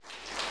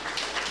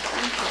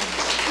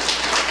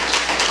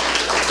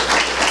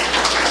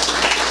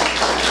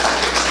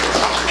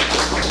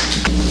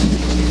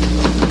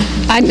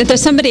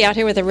There's somebody out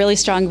here with a really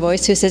strong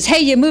voice who says, "Hey,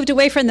 you moved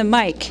away from the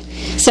mic."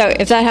 So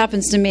if that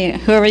happens to me,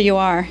 whoever you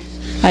are,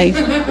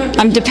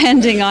 I'm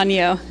depending on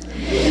you.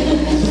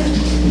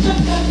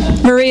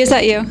 Marie, is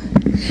that you?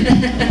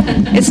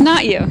 It's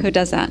not you who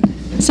does that.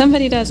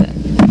 Somebody does it.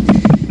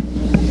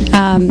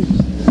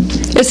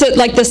 It's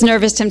like this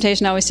nervous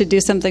temptation always to do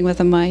something with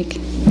a mic.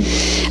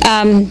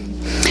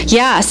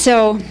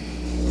 So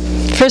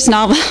first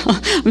novel.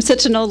 I'm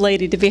such an old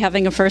lady to be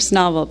having a first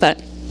novel, but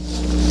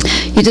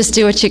you just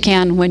do what you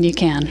can when you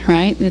can,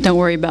 right? And don't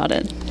worry about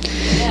it.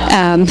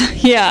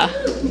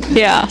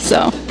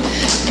 So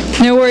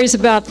no worries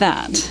about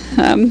that.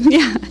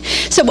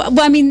 So,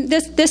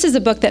 this is a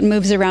book that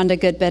moves around a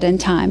good bit in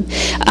time.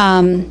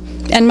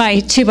 And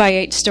my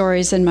 2x8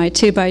 stories and my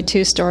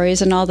 2x2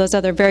 stories and all those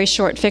other very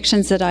short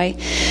fictions that I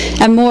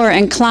am more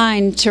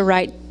inclined to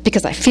write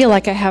because I feel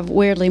like I have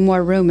weirdly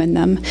more room in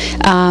them,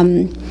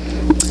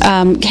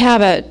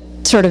 have a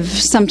sort of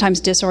sometimes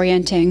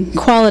disorienting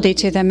quality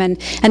to them. And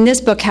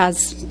this book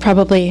has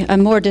probably a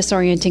more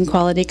disorienting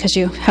quality because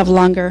you have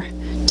longer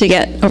to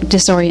get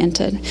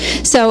disoriented.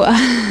 So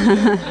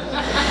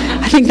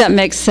I think that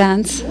makes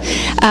sense.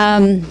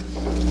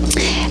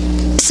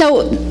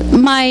 So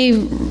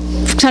my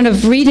kind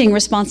of reading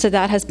response to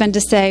that has been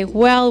to say,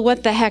 well,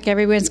 what the heck,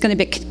 everyone's going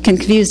to be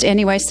confused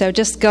anyway, so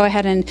just go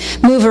ahead and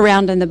move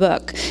around in the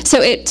book. So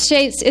it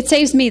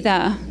saves me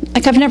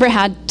I've never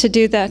had to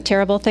do the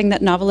terrible thing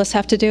that novelists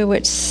have to do,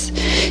 which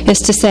is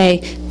to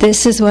say,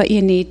 this is what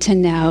you need to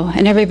know.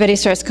 And everybody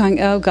starts going,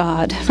 oh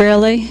God,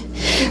 really?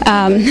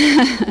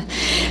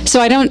 So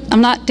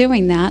I'm not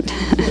doing that.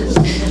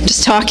 I'm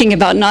just talking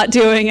about not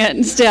doing it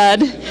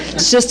instead.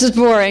 It's just as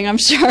boring, I'm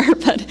sure.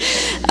 But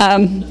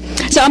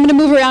so I'm going to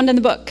move around in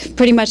the book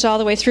pretty much all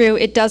the way through.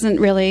 It doesn't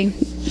really,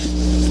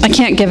 I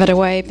can't give it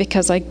away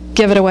because I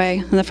give it away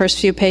in the first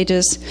few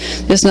pages.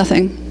 There's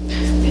nothing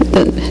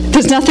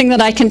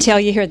that I can tell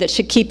you here that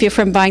should keep you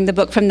from buying the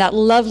book from that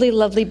lovely,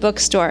 lovely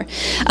bookstore.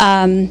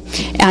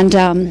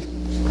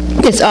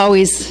 It's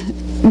always,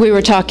 we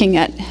were talking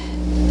at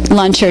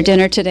lunch or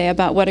dinner today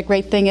about what a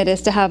great thing it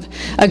is to have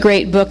a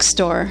great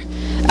bookstore,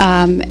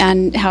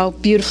 and how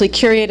beautifully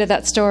curated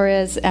that store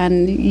is.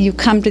 And you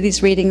come to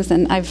these readings,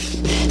 and I've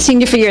seen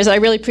you for years. I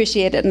really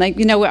appreciate it. And the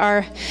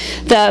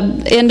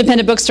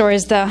independent bookstore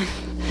is the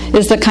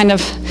kind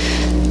of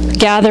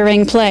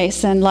gathering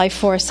place and life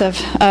force of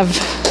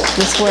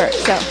this work.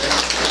 So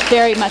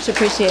very much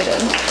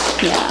appreciated.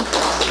 Yeah.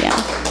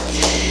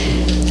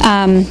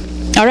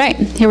 All right,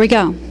 here we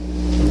go.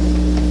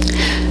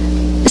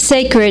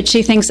 Sacred,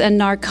 she thinks, and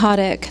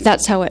narcotic.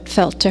 That's how it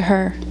felt to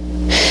her.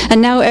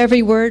 And now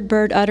every word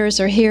Bird utters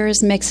or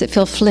hears makes it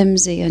feel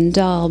flimsy and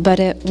dull, but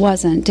it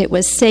wasn't. It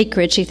was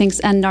sacred, she thinks,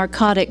 and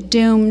narcotic,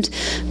 doomed,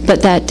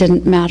 but that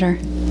didn't matter.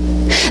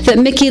 That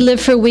Mickey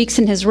lived for weeks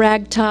in his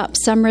ragtop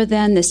summer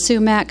then, the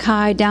sumac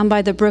high down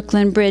by the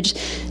Brooklyn Bridge,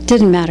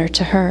 didn't matter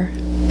to her.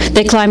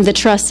 They climbed the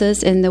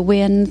trusses in the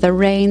wind, the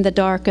rain, the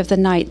dark of the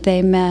night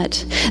they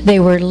met. They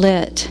were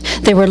lit.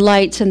 They were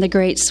lights in the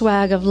great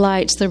swag of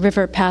lights the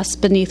river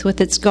passed beneath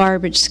with its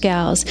garbage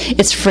scows,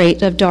 its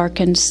freight of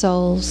darkened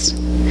souls.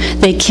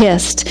 They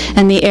kissed,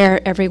 and the air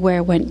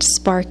everywhere went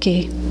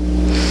sparky.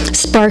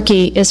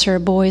 Sparky is her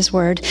boy's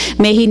word.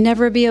 May he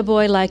never be a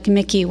boy like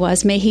Mickey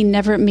was. May he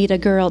never meet a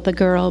girl the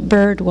girl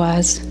Bird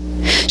was.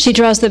 She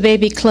draws the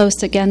baby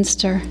close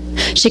against her.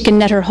 She can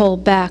net her whole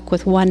back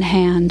with one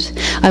hand.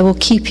 I will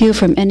keep you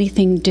from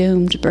anything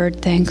doomed,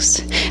 Bird thinks.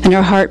 And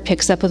her heart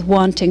picks up with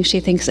wanting, she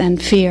thinks,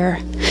 and fear,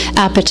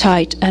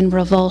 appetite and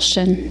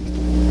revulsion.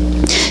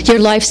 Your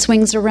life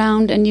swings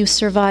around and you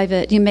survive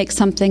it. You make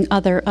something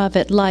other of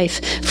it.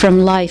 Life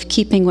from life,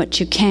 keeping what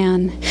you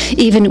can,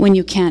 even when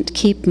you can't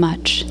keep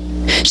much.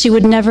 She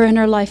would never in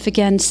her life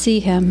again see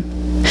him.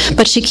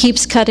 But she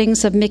keeps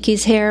cuttings of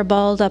Mickey's hair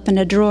balled up in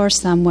a drawer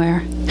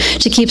somewhere.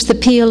 She keeps the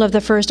peel of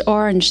the first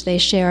orange they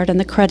shared and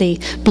the cruddy,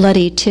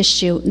 bloody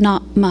tissue.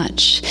 Not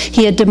much.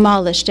 He had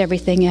demolished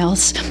everything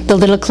else. The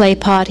little clay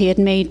pot he had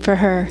made for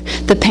her.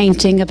 The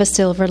painting of a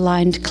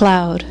silver-lined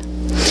cloud.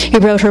 He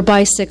rode her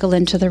bicycle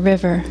into the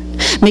river.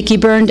 Mickey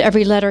burned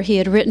every letter he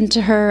had written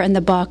to her and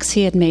the box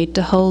he had made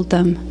to hold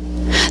them.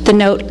 The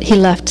note he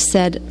left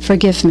said,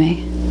 "Forgive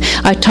me.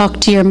 I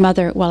talked to your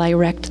mother while I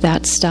wrecked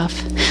that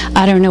stuff.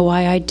 I don't know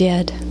why I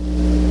did."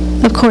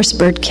 Of course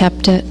Bird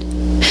kept it.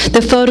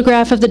 The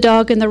photograph of the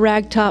dog in the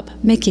ragtop,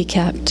 Mickey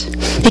kept.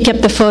 He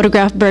kept the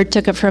photograph Bird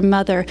took of her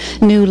mother,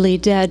 newly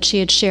dead, she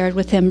had shared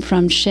with him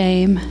from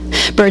shame.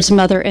 Bird's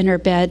mother in her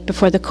bed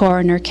before the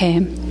coroner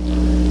came.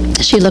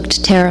 She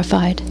looked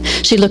terrified.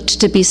 She looked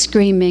to be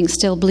screaming,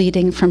 still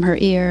bleeding from her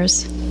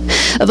ears.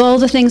 Of all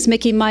the things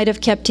Mickey might have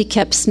kept, he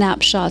kept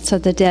snapshots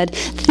of the dead.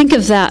 Think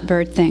of that,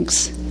 Bird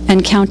thinks,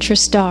 and count your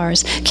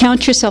stars.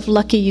 Count yourself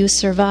lucky you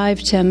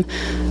survived him,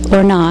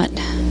 or not.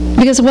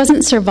 Because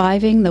wasn't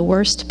surviving the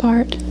worst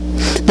part?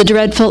 The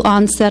dreadful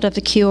onset of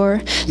the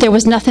cure. There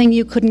was nothing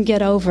you couldn't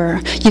get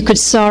over. You could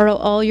sorrow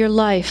all your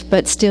life,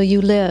 but still you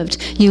lived.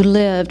 You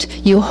lived.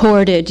 You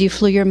hoarded. You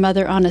flew your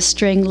mother on a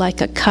string like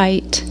a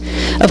kite.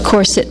 Of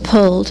course it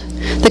pulled.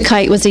 The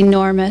kite was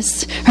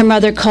enormous. Her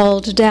mother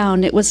called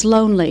down. It was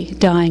lonely,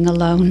 dying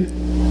alone.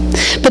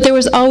 But there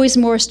was always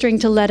more string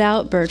to let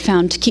out, Bird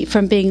found, to keep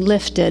from being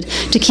lifted,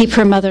 to keep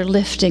her mother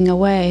lifting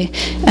away.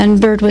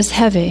 And Bird was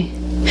heavy.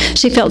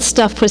 She felt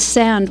stuffed with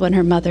sand when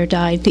her mother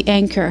died, the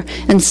anchor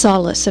and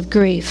solace of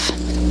grief.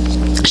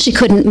 She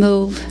couldn't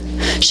move.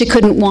 She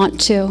couldn't want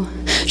to.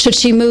 Should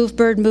she move,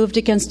 Bird moved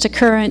against a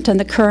current, and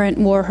the current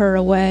wore her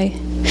away.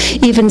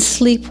 Even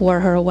sleep wore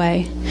her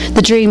away,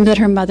 the dream that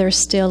her mother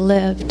still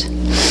lived.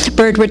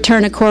 Bird would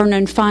turn a corner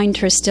and find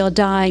her still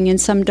dying in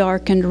some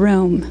darkened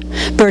room.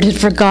 Bird had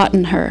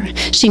forgotten her.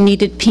 She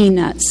needed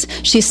peanuts.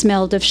 She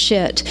smelled of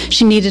shit.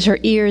 She needed her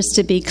ears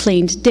to be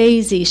cleaned.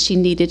 Daisy, she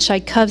needed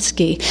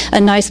Tchaikovsky, a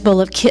nice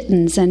bowl of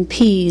kittens and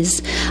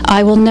peas.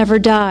 I will never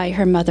die,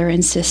 her mother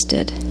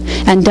insisted,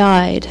 and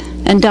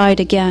died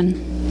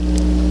again.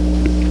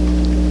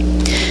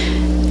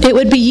 It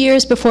would be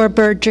years before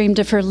Bird dreamed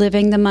of her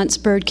living, the months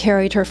Bird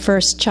carried her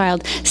first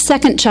child.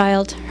 Second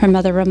child, her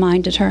mother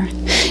reminded her,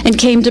 and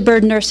came to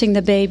Bird nursing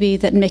the baby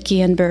that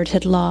Mickey and Bird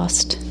had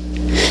lost.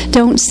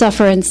 Don't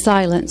suffer in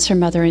silence, her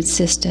mother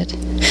insisted.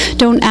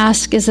 Don't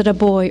ask, is it a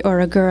boy or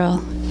a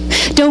girl?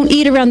 Don't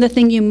eat around the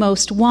thing you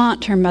most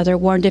want, her mother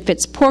warned. If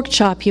it's pork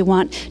chop you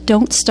want,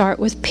 don't start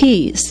with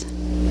peas.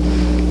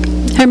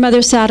 Her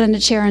mother sat in a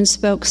chair and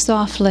spoke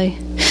softly.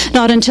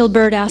 Not until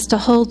Bird asked to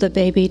hold the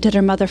baby did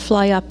her mother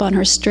fly up on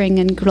her string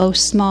and grow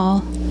small.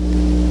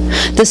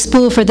 The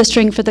spool for the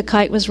string for the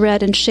kite was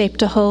red and shaped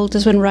to hold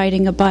as when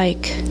riding a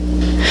bike.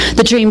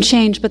 The dream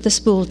changed, but the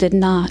spool did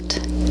not.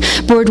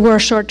 Bird wore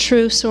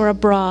chartreuse or a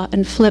bra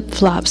and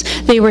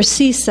flip-flops. They were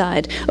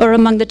seaside, or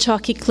among the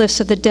chalky cliffs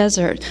of the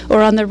desert,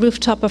 or on the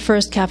rooftop of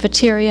First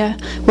Cafeteria,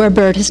 where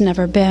Bird has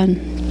never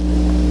been.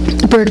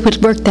 Bird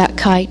would work that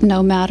kite,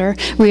 no matter,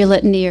 reel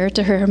it near,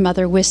 to hear her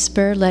mother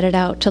whisper, let it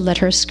out to let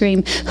her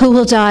scream, who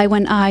will die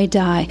when I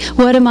die?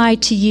 What am I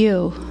to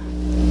you?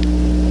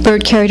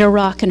 Bird carried a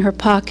rock in her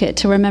pocket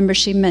to remember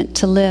she meant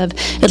to live,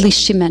 at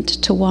least she meant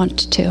to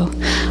want to.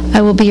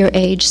 I will be your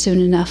age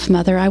soon enough,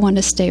 Mother. I want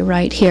to stay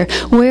right here.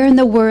 Where in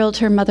the world,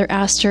 her mother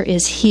asked her,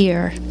 is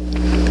here?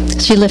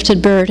 She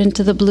lifted Bird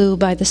into the blue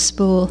by the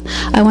spool.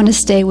 I want to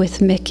stay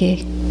with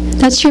Mickey.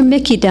 That's your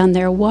Mickey down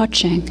there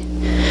watching.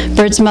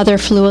 Bird's mother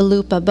flew a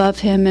loop above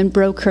him and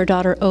broke her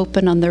daughter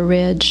open on the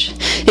ridge.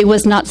 It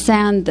was not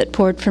sand that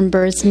poured from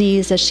Bird's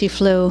knees as she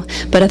flew,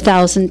 but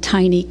 1,000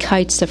 tiny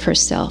kites of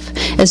herself,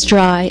 as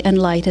dry and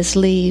light as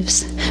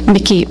leaves.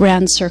 Mickey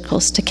ran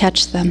circles to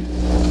catch them.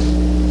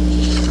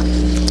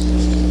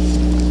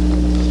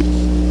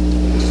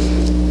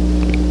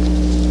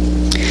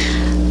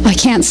 I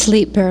can't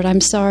sleep, Bird.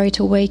 I'm sorry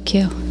to wake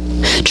you.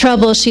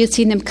 Trouble, she had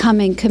seen him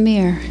coming. Come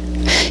here.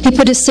 He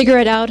put his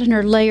cigarette out in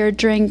her layered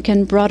drink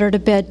and brought her to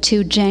bed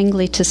too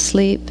jangly to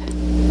sleep.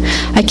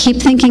 I keep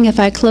thinking if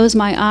I close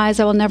my eyes,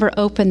 I will never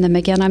open them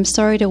again. I'm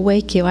sorry to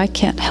wake you. I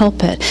can't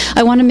help it.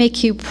 I want to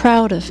make you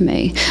proud of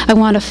me. I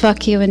want to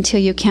fuck you until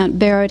you can't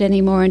bear it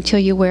anymore, until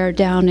you wear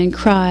down and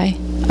cry.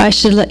 I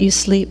should let you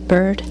sleep,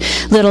 Bird.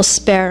 Little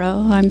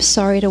sparrow, I'm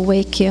sorry to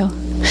wake you.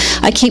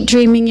 I keep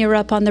dreaming you're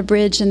up on the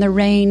bridge in the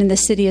rain and the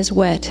city is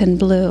wet and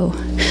blue.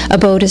 A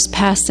boat is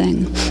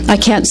passing. I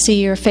can't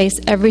see your face.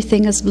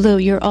 Everything is blue.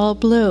 You're all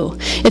blue.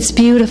 It's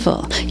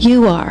beautiful.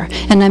 You are,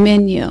 and I'm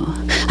in you.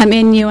 I'm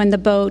in you, and the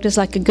boat is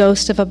like a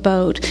ghost of a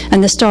boat,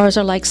 and the stars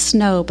are like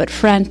snow, but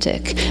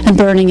frantic and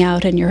burning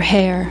out in your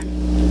hair.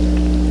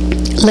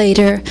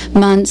 Later,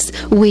 months,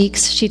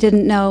 weeks, she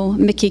didn't know.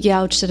 Mickey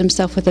gouged at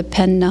himself with a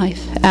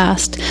penknife,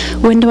 asked,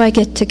 when do I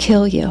get to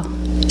kill you?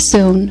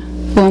 Soon.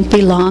 Won't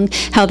be long.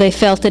 How they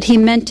felt it. He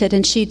meant it,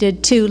 and she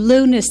did too.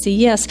 Lunacy,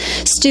 yes,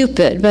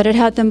 stupid, but it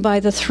had them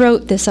by the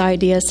throat, this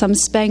idea, some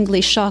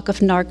spangly shock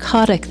of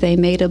narcotic they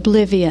made,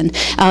 oblivion,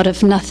 out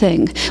of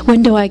nothing.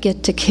 When do I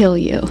get to kill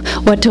you?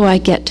 What do I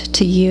get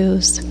to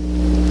use?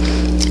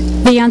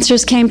 The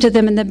answers came to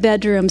them in the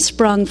bedroom,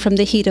 sprung from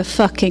the heat of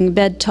fucking,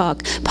 bed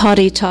talk,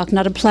 potty talk,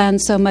 not a plan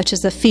so much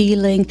as a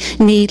feeling,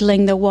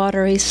 needling the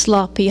watery,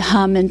 sloppy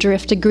hum and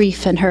drift, a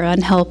grief in her,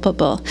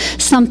 unhelpable.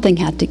 Something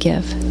had to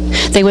give.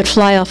 They would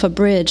fly off a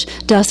bridge,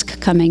 dusk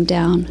coming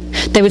down.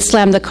 They would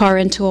slam the car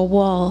into a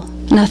wall,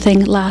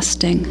 nothing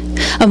lasting.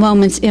 A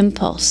moment's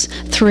impulse,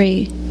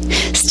 3.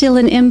 Still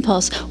an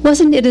impulse.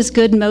 Wasn't it as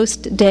good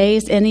most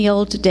days, any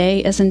old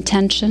day, as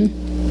intention?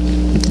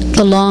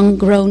 The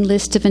long-grown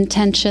list of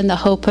intention, the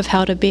hope of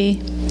how to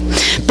be.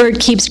 Bird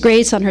keeps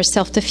grades on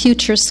herself, the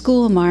future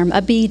schoolmarm,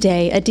 a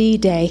B-day, a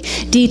D-day,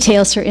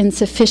 details her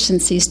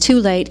insufficiencies, too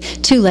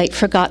late,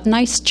 forgot,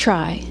 nice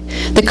try.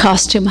 The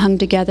costume hung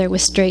together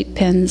with straight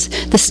pins,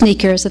 the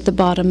sneakers at the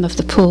bottom of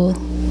the pool.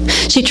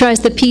 She tries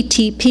the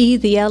PTP,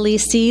 the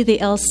LEC, the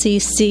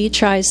LCC,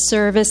 tries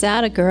service,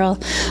 atta girl,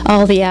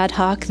 all the ad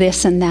hoc,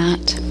 this and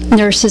that.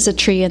 Nurses a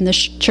tree in the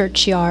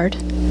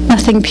churchyard.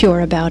 Nothing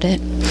pure about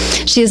it.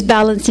 She is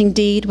balancing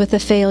deed with the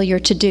failure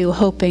to do,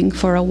 hoping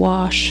for a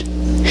wash.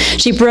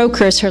 She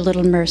brokers her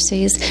little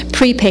mercies,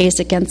 prepays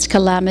against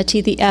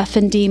calamity, the F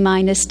and D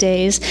minus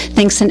days,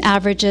 thinks in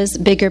averages,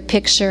 bigger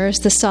pictures,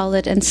 the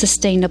solid and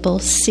sustainable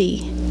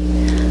C.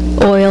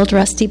 Oil old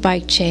rusty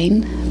bike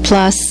chain,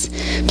 plus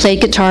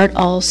played guitar at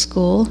all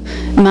school,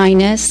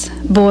 minus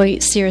boy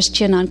sears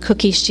chin on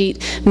cookie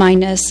sheet,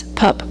 minus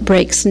pup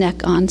breaks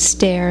neck on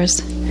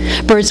stairs.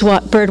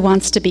 Bird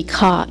wants to be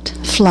caught,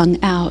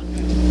 flung out.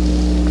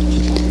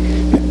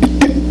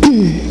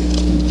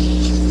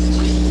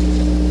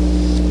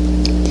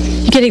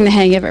 You're getting the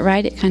hang of it,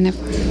 right? It kind of...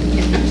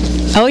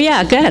 Oh,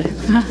 yeah, good.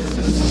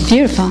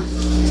 Beautiful.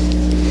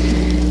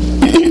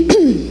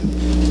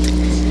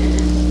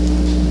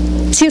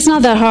 See, it's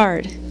not that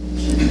hard.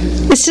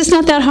 It's just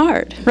not that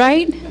hard,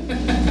 right?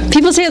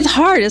 People say it's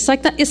hard. It's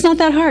like that. It's not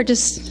that hard.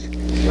 Just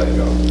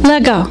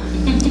let go.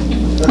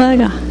 Let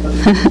go.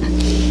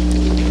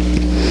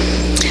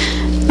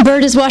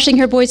 Bird is washing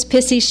her boy's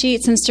pissy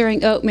sheets and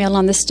stirring oatmeal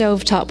on the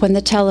stovetop when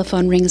the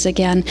telephone rings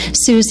again.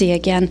 Susie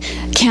again.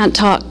 Can't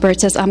talk,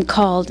 Bird says. I'm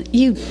called.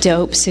 You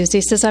dope,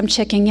 Susie says. I'm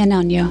checking in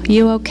on you.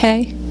 You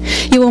okay?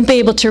 You won't be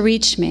able to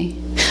reach me.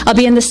 I'll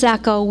be in the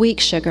sack all week,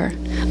 sugar.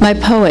 My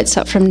poet's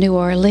up from New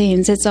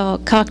Orleans. It's all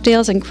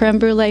cocktails and creme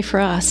brulee for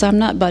us. I'm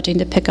not budging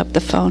to pick up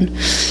the phone.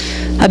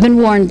 I've been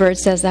warned, Bird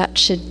says. That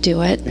should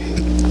do it.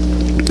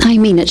 I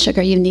mean it,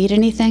 sugar. You need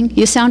anything?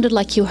 You sounded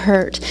like you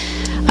hurt.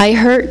 I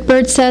hurt,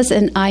 Bird says,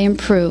 and I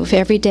improve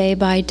every day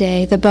by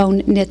day. The bone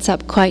knits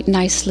up quite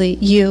nicely.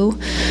 You?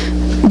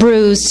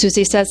 Bruised,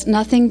 Susie says.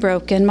 Nothing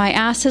broken. My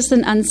ass is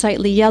an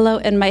unsightly yellow,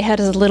 and my head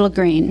is a little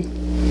green.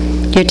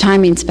 Your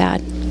timing's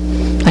bad.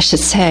 I should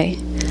say.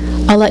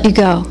 I'll let you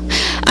go.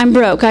 I'm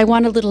broke. I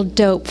want a little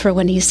dope for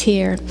when he's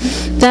here.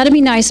 That'd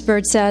be nice,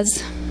 Bird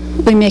says.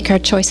 We make our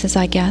choices,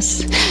 I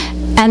guess.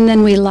 And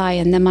then we lie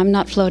in them. I'm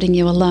not floating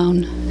you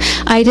alone.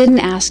 I didn't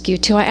ask you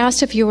to. I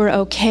asked if you were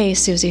okay,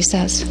 Susie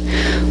says.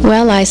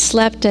 Well, I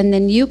slept, and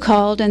then you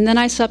called, and then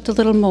I slept a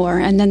little more,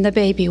 and then the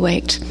baby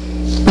waked.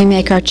 We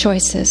make our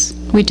choices.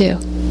 We do.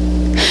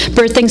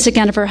 Bird thinks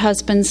again of her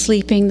husband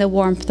sleeping, the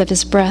warmth of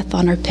his breath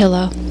on her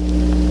pillow.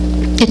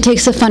 It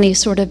takes a funny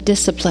sort of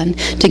discipline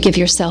to give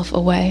yourself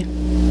away.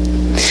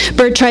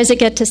 Bird tries to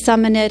get to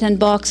summon it and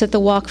balks at the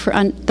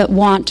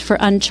want for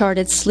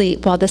uncharted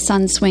sleep while the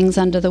sun swings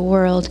under the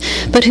world.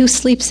 But who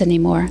sleeps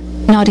anymore?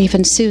 Not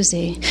even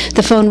Susie.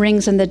 The phone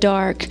rings in the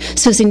dark.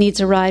 Susie needs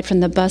a ride from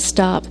the bus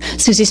stop.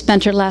 Susie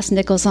spent her last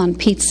nickels on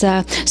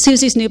pizza.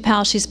 Susie's new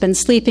pal she's been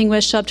sleeping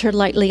with shoved her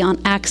lightly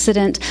on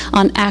accident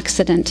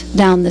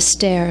down the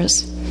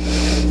stairs.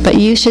 But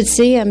you should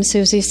see him,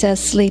 Susie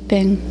says,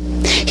 sleeping.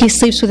 He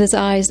sleeps with his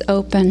eyes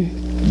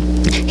open.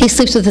 He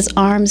sleeps with his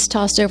arms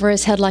tossed over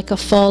his head like a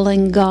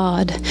falling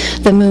god.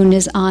 The moon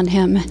is on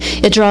him.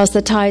 It draws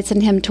the tides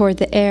in him toward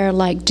the air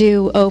like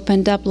dew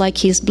opened up, like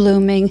he's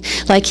blooming,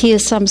 like he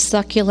is some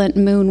succulent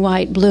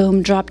moon-white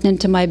bloom dropped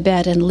into my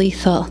bed and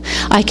lethal.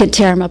 I could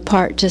tear him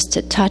apart just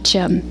to touch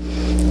him.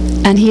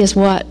 And he is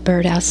what,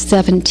 Bird asks,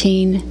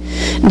 17,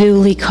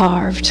 newly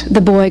carved.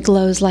 The boy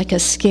glows like a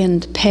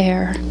skinned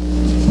pear.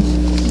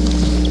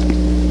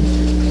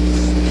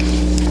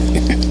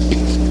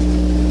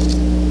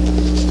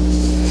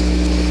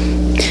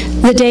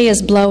 The day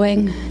is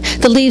blowing.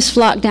 The leaves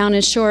flock down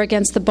and shore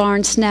against the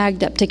barn,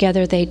 snagged up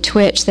together. They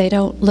twitch. They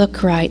don't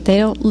look right. They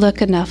don't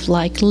look enough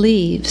like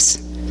leaves.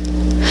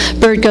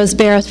 Bird goes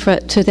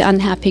barefoot to the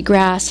unhappy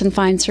grass and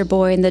finds her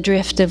boy in the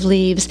drift of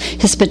leaves,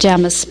 his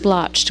pajamas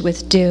splotched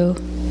with dew.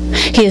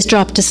 He has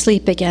dropped to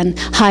sleep again,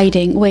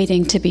 hiding,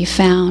 waiting to be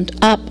found.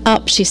 Up,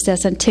 up, she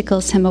says, and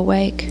tickles him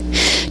awake.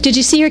 Did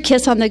you see your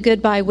kiss on the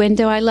goodbye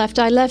window I left?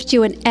 I left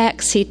you an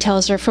X, he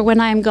tells her, for when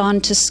I am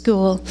gone to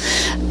school.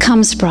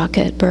 Come,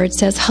 Sprocket, Bird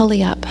says.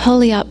 Hurry up,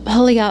 hurry up,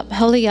 hurry up,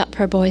 hurry up,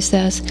 her boy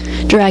says,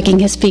 dragging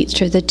his feet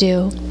through the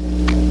dew.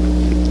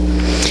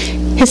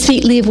 His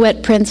feet leave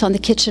wet prints on the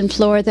kitchen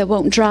floor that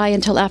won't dry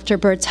until after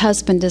Bird's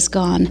husband is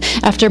gone,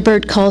 after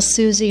Bird calls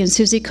Susie and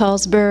Susie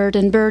calls Bird,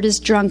 and Bird is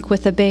drunk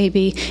with the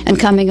baby and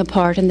coming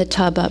apart in the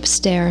tub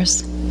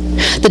upstairs.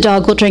 The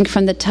dog will drink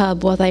from the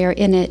tub while they are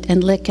in it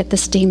and lick at the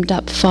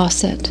steamed-up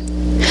faucet.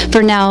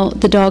 For now,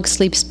 the dog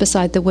sleeps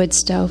beside the wood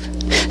stove.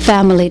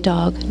 Family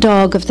dog,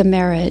 dog of the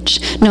marriage.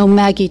 No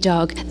Maggie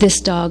dog,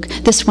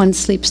 this one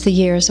sleeps the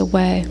years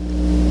away.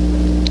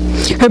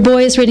 Her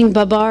boy is reading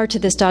Babar to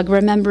this dog,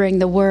 remembering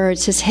the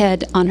words, his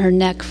head on her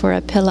neck for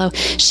a pillow.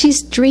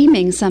 She's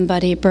dreaming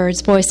somebody,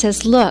 Bird's boy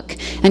says, look,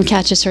 and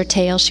catches her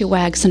tail. She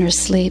wags in her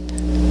sleep.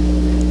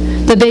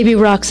 The baby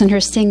rocks in her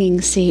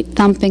singing seat,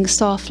 thumping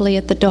softly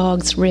at the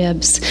dog's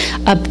ribs.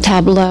 A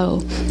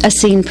tableau, a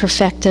scene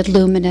perfected,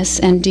 luminous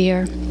and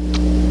dear.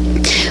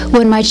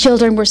 When my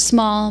children were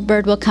small,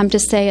 Bird will come to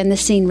say, and the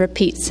scene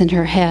repeats in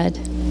her head.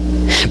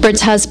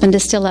 Bird's husband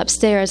is still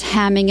upstairs,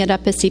 hamming it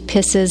up as he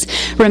pisses,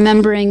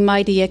 remembering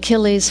mighty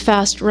Achilles,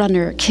 fast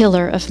runner,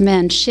 killer of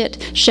men. Shit,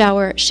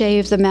 shower,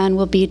 shave, the man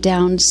will be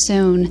down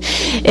soon.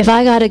 If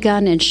I got a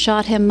gun and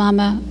shot him,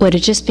 Mama, would it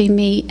just be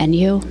me and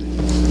you?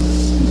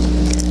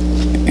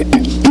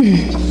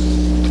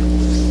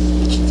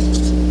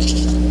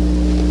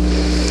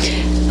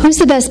 Who's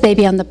the best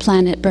baby on the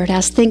planet, Bird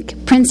asks.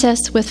 Think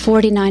princess with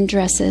 49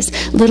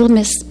 dresses, little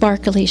Miss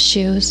Sparkly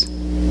shoes.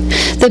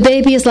 The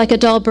baby is like a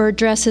doll bird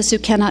dresses who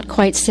cannot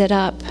quite sit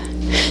up.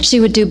 She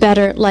would do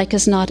better like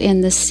as not in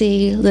the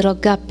sea, little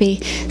guppy.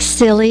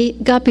 Silly,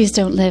 guppies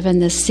don't live in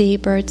the sea,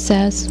 Bird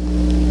says.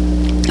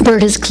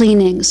 Bird is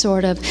cleaning,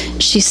 sort of.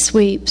 She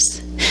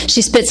sweeps.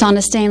 She spits on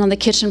a stain on the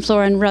kitchen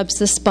floor and rubs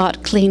the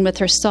spot clean with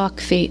her sock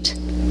feet.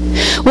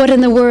 What in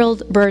the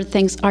world, Bird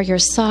thinks, are your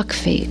sock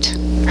feet?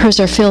 Hers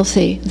are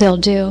filthy. They'll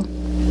do.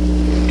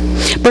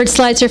 Bird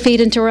slides her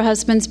feet into her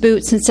husband's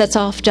boots and sets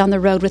off down the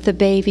road with the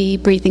baby,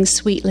 breathing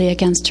sweetly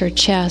against her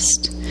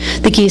chest.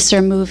 The geese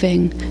are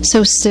moving.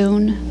 So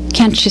soon?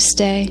 Can't you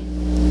stay?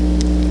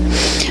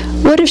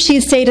 What if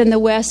she'd stayed in the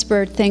west,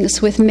 Bird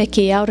thinks, with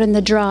Mickey out in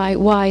the dry,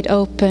 wide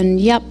open?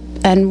 Yep.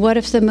 And what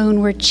if the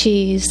moon were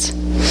cheese?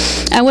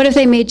 And what if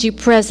they made you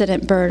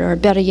president, Bird, or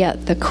better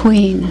yet, the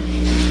queen?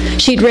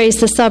 She'd raise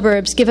the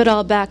suburbs, give it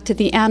all back to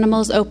the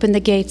animals, open the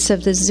gates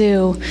of the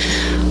zoo.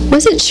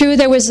 Was it true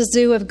there was a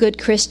zoo of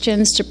good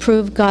Christians to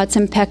prove God's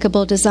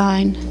impeccable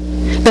design?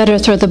 Better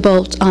throw the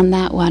bolt on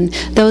that one.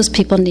 Those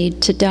people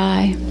need to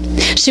die.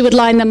 She would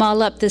line them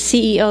all up, the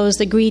CEOs,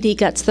 the greedy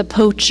guts, the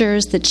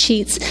poachers, the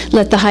cheats.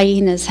 Let the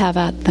hyenas have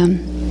at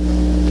them.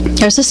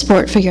 There's a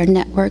sport for your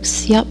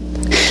networks, yep.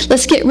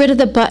 Let's get rid of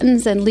the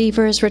buttons and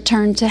levers,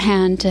 return to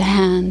hand to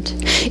hand.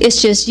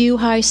 It's just you,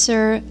 high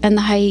sir, and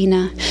the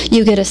hyena.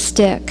 You get a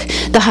stick.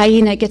 The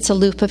hyena gets a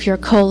loop of your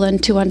colon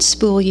to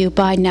unspool you.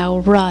 By now,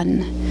 run.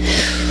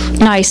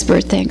 Nice,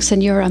 Bird thinks,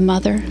 and you're a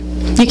mother.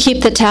 You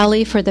keep the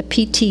tally for the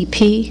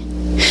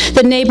PTP.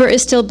 The neighbor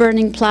is still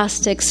burning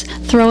plastics.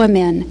 Throw him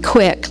in,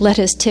 quick. Let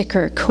his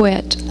ticker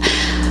quit.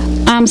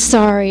 I'm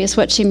sorry is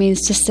what she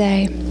means to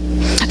say.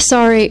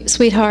 Sorry,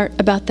 sweetheart,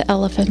 about the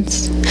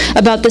elephants,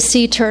 about the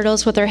sea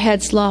turtles with their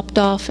heads lopped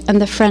off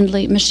and the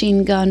friendly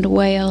machine-gunned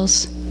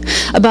whales,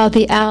 about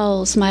the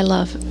owls, my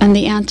love, and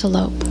the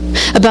antelope,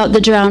 about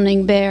the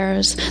drowning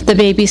bears, the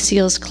baby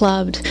seals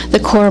clubbed, the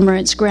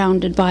cormorants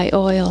grounded by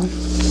oil,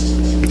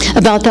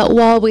 about that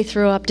wall we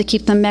threw up to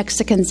keep the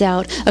Mexicans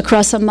out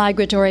across a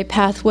migratory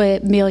pathway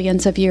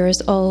millions of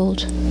years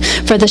old.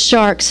 For the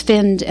sharks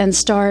finned and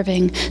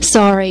starving,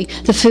 sorry,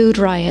 the food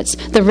riots,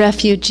 the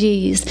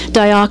refugees,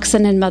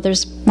 dioxin in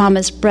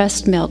mama's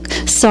breast milk,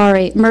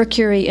 sorry,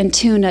 mercury in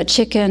tuna,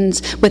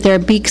 chickens with their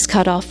beaks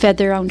cut off, fed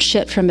their own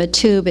shit from a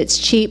tube, it's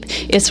cheap,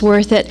 it's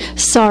worth it,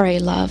 sorry,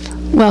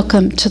 love,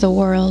 welcome to the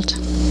world.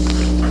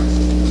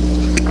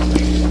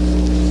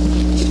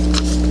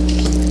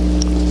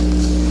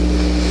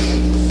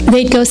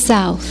 They'd go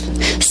south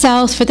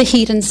for the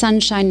heat and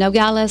sunshine,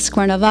 Nogales,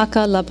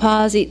 Cuernavaca, La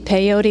Paz, eat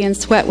peyote and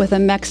sweat with the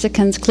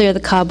Mexicans, clear the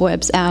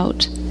cobwebs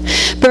out.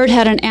 Bird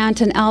had an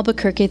aunt in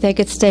Albuquerque. They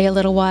could stay a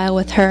little while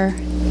with her.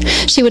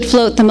 She would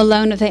float them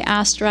alone if they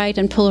asked right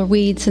and pull her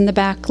weeds in the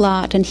back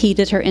lot and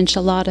heated her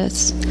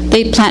enchiladas.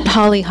 They'd plant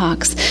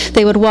hollyhocks.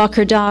 They would walk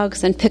her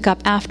dogs and pick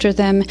up after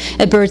them.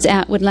 A Bird's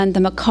aunt would lend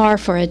them a car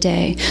for a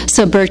day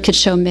so Bird could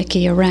show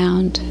Mickey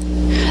around.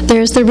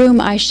 There's the room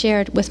I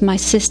shared with my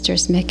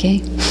sisters, Mickey.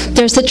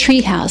 There's the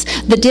treehouse,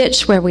 the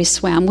ditch where we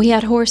swam. We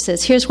had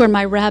horses. Here's where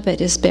my rabbit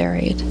is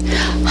buried.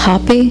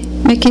 Hoppy,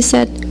 Mickey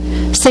said.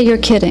 Say you're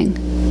kidding.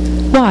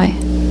 Why?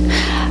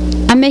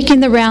 I'm making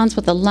the rounds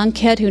with a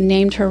lunkhead who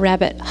named her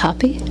rabbit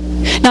Hoppy.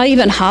 Not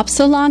even hop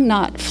so long,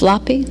 not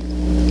floppy.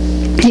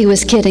 He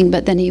was kidding,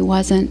 but then he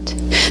wasn't.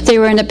 They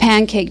were in a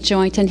pancake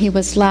joint, and he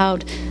was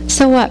loud.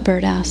 So what?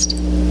 Bird asked.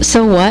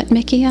 So what?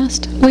 Mickey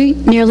asked. We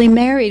nearly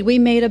married. We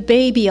made a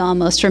baby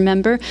almost,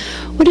 remember?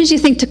 What did you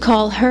think to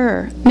call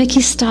her?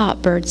 Mickey,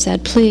 stop, Bird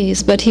said,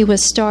 please. But he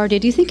was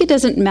started. Do you think it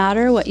doesn't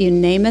matter what you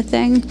name a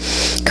thing?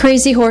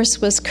 Crazy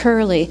Horse was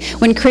Curly.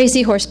 When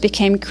Crazy Horse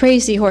became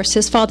Crazy Horse,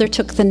 his father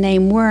took the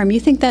name Worm. You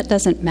think that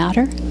doesn't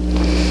matter?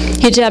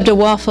 He jabbed a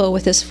waffle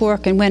with his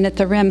fork and went at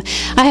the rim.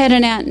 I had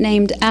an aunt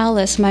named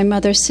Alice, my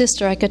mother's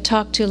sister, I could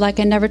talk to like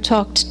I never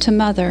talked to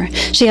Mother.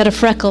 She had a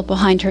freckle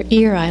behind her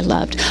ear I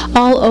loved.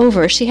 All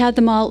over. She had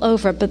them all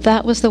over, but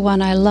that was the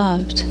one I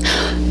loved.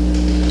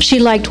 She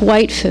liked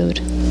white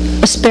food.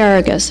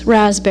 Asparagus,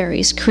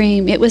 raspberries,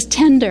 cream. It was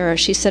tender,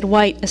 she said,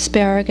 white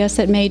asparagus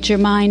that made your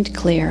mind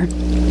clear.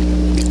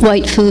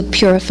 White food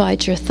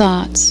purified your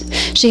thoughts.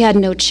 She had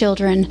no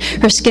children.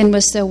 Her skin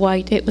was so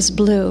white it was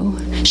blue.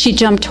 She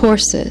jumped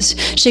horses.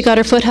 She got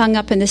her foot hung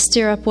up in the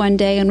stirrup one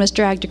day and was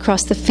dragged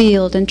across the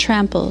field and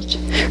trampled.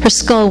 Her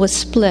skull was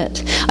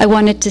split. I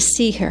wanted to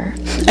see her.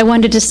 I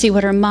wanted to see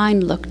what her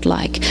mind looked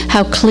like,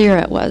 how clear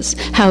it was,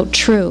 how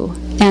true.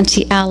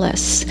 Auntie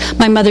Alice.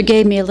 My mother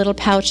gave me a little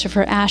pouch of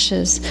her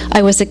ashes.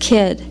 I was a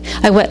kid.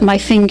 I wet my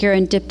finger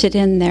and dipped it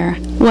in there.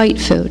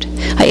 White food.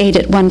 I ate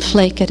it one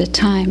flake at a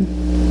time.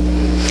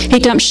 He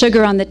dumped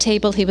sugar on the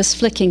table. He was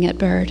flicking at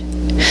Bird.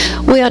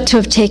 We ought to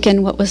have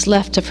taken what was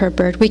left of her,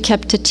 Bird. We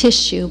kept a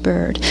tissue,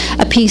 Bird,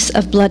 a piece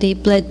of bloody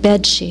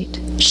bed sheet.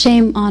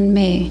 Shame on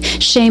me.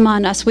 Shame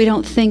on us. We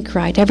don't think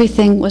right.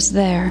 Everything was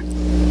there.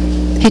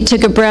 He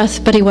took a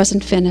breath, but he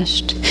wasn't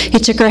finished. He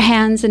took her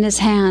hands in his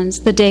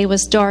hands. The day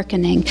was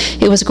darkening.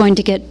 It was going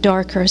to get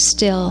darker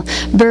still.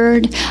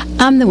 Bird,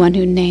 I'm the one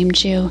who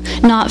named you.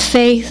 Not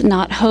faith,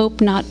 not hope,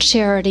 not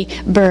charity.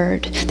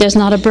 Bird. There's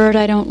not a bird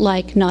I don't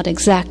like, not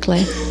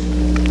exactly.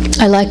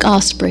 I like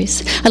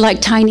ospreys. I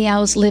like tiny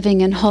owls living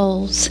in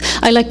holes.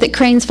 I like that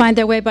cranes find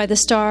their way by the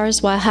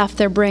stars while half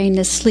their brain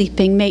is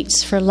sleeping,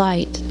 mates for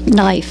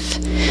life.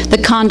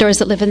 The condors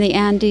that live in the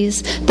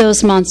Andes,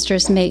 those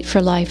monsters mate for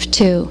life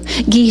too.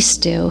 Geese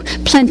do.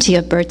 Plenty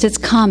of birds, it's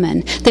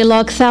common. They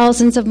log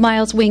thousands of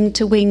miles wing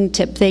to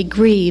wingtip. They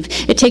grieve.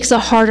 It takes a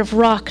heart of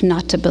rock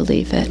not to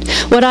believe it.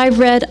 What I've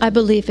read, I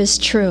believe is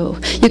true.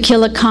 You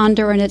kill a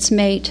condor and its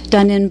mate,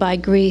 done in by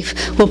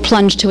grief, will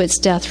plunge to its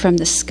death from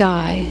the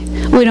sky.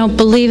 We don't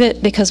believe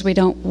it because we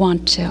don't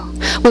want to.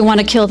 We want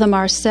to kill them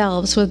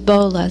ourselves with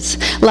bolas,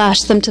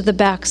 lash them to the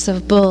backs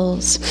of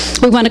bulls.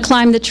 We want to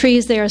climb the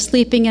trees they are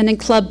sleeping in and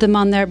club them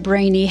on their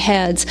brainy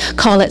heads,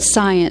 call it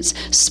science,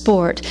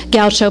 sport,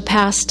 gaucho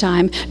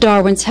pastime,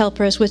 Darwin's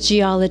helpers with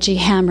geology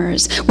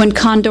hammers. When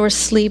condors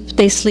sleep,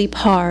 they sleep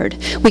hard.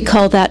 We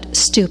call that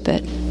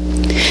stupid.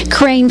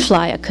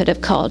 Cranefly, I could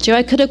have called you.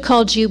 I could have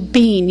called you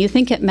bean. You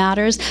think it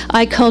matters?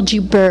 I called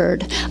you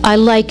bird. I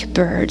like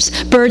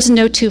birds. Birds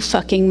know too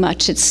fucking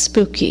much. It's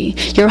spooky.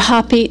 Your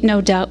hoppy,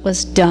 no doubt,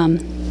 was dumb.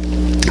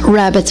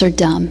 Rabbits are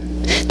dumb.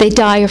 They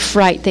die of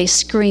fright. They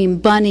scream.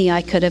 Bunny,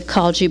 I could have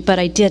called you, but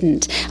I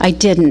didn't. I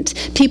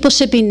didn't. People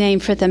should be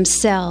named for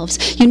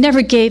themselves. You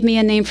never gave me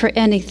a name for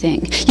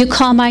anything. You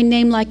call my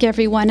name like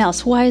everyone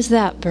else. Why is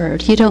that,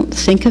 bird? You don't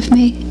think of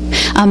me?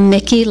 I'm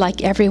Mickey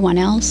like everyone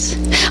else?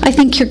 I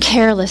think you're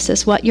careless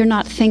is what you're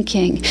not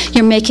thinking.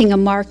 You're making a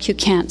mark you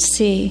can't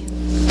see.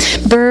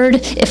 Bird,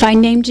 if I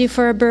named you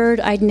for a bird,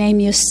 I'd name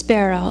you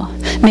Sparrow,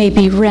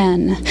 maybe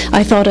Wren.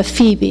 I thought of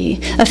Phoebe.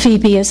 A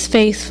Phoebe is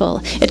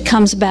faithful. It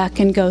comes back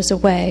and goes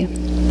away.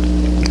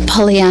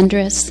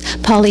 Polyandrous,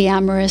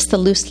 polyamorous, the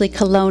loosely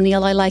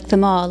colonial, I like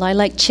them all. I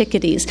like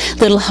chickadees,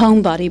 little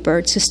homebody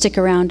birds who stick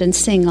around and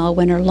sing all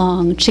winter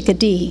long.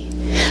 Chickadee,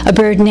 a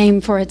bird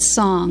named for its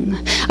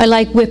song. I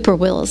like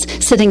whippoorwills,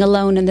 sitting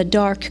alone in the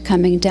dark,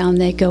 coming down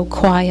they go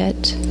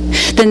quiet.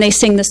 Then they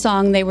sing the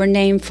song they were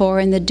named for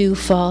in the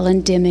dewfall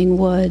and dimming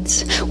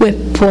woods.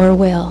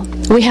 Whippoorwill.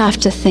 We have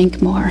to think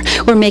more.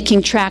 We're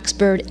making tracks,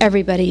 bird,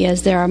 everybody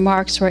is. There are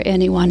marks where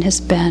anyone has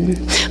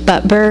been.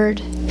 But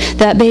bird,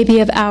 that baby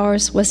of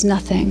ours was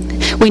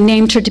nothing. We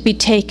named her to be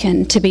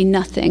taken, to be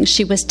nothing.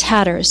 She was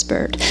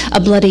Tattersbird, a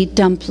bloody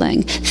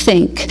dumpling.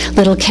 Think,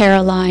 little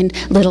Caroline,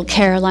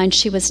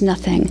 she was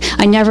nothing.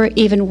 I never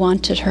even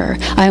wanted her.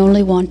 I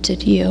only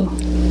wanted you.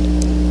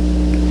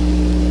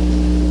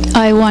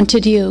 I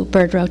wanted you,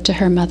 Bird wrote to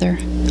her mother.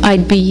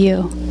 I'd be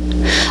you.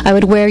 I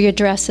would wear your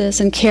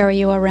dresses and carry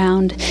you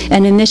around,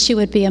 and in this you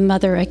would be a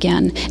mother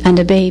again, and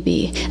a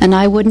baby, and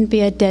I wouldn't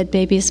be a dead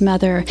baby's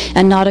mother,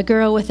 and not a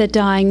girl with a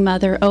dying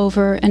mother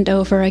over and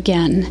over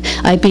again.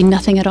 I'd be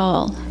nothing at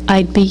all.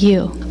 I'd be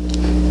you.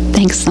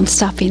 Thanks, I'm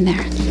stopping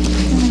there.